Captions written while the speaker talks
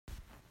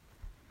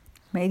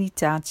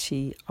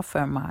meditatie,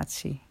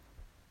 affirmatie.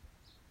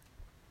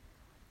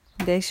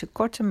 In deze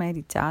korte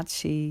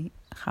meditatie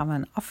gaan we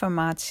een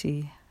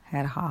affirmatie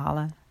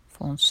herhalen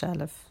voor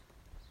onszelf.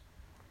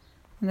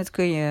 En dat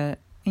kun je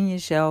in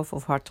jezelf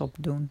of hardop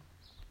doen.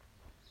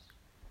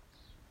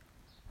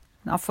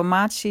 Een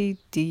affirmatie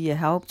die je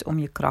helpt om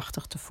je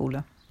krachtig te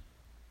voelen.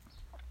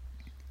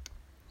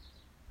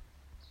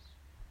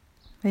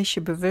 Wees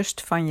je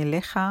bewust van je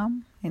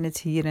lichaam in het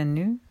hier en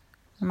nu.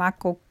 En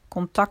maak ook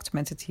contact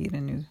met het hier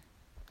en nu.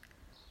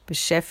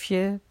 Besef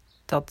je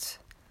dat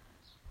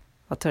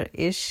wat er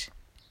is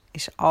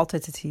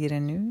altijd het hier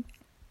en nu.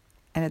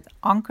 En het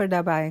anker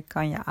daarbij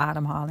kan je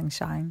ademhaling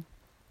zijn.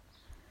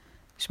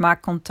 Dus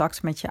maak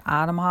contact met je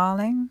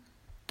ademhaling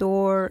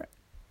door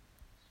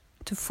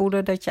te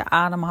voelen dat je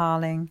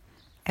ademhaling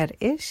er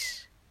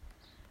is.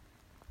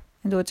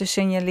 En door te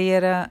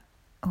signaleren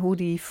hoe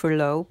die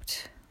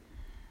verloopt.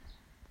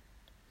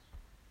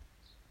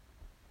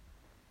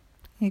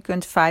 Je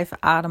kunt 5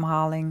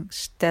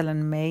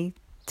 ademhalingstellen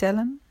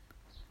meetellen.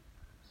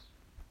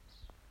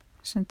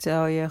 Dus dan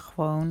tel je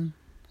gewoon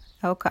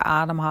elke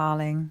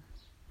ademhaling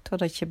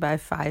totdat je bij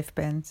 5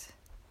 bent.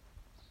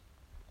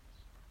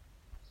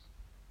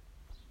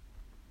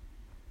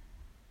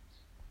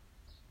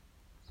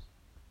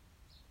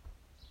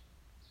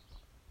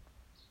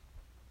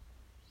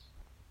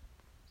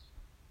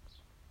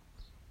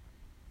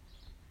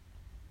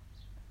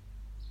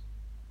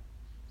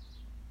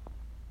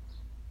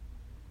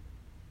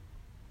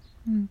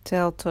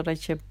 Tel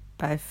totdat je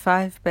bij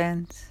 5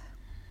 bent.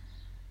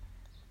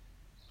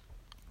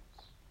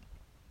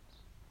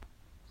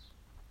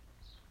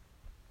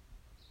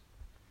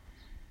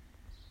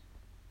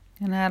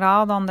 En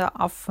herhaal dan de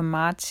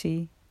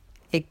affirmatie: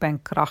 ik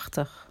ben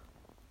krachtig.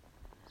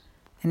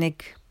 En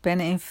ik ben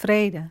in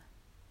vrede.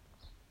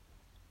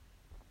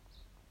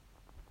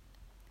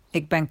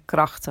 Ik ben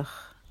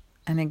krachtig.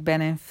 En ik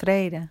ben in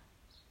vrede.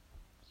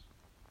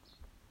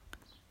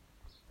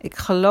 Ik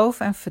geloof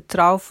en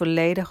vertrouw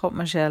volledig op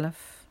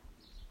mezelf.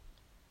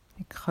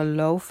 Ik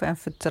geloof en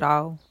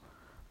vertrouw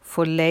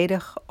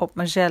volledig op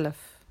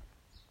mezelf.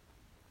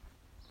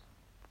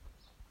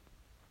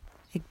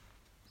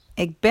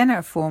 Ik ben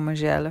er voor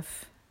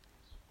mezelf.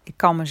 Ik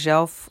kan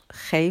mezelf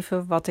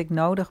geven wat ik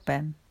nodig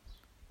ben.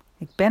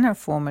 Ik ben er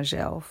voor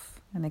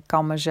mezelf. En ik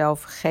kan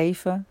mezelf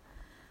geven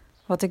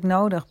wat ik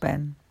nodig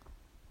ben.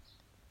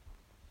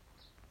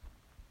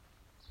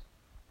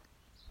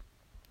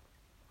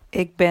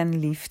 Ik ben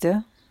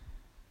liefde.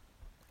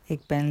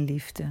 Ik ben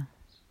liefde.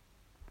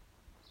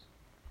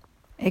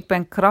 Ik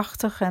ben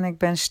krachtig en ik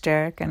ben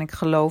sterk en ik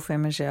geloof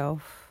in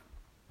mezelf.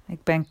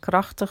 Ik ben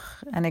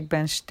krachtig en ik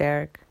ben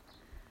sterk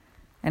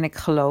en ik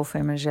geloof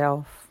in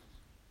mezelf.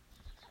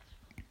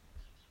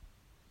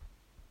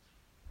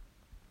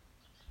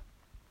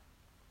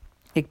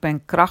 Ik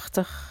ben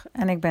krachtig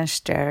en ik ben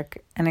sterk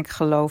en ik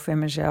geloof in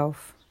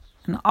mezelf.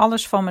 En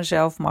alles van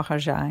mezelf mag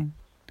er zijn.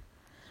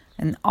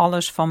 En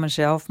alles van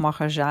mezelf mag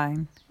er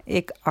zijn.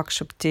 Ik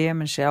accepteer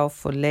mezelf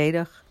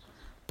volledig,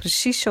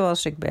 precies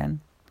zoals ik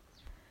ben.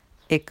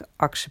 Ik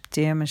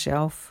accepteer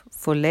mezelf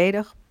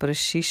volledig,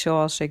 precies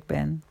zoals ik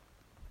ben.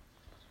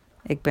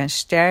 Ik ben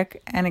sterk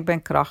en ik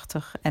ben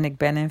krachtig en ik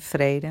ben in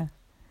vrede.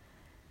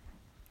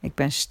 Ik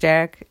ben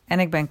sterk en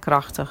ik ben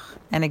krachtig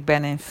en ik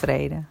ben in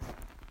vrede.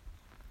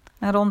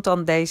 En rond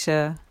dan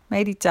deze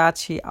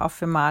meditatie,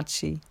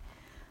 affirmatie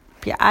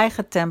op je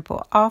eigen tempo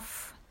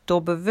af,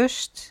 door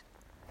bewust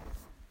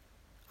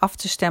af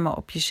te stemmen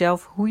op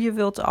jezelf hoe je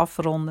wilt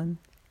afronden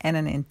en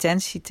een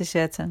intentie te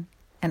zetten.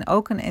 En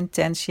ook een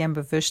intentie en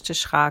bewust te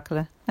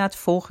schakelen naar het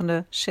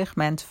volgende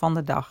segment van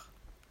de dag.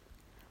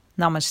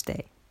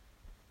 Namaste.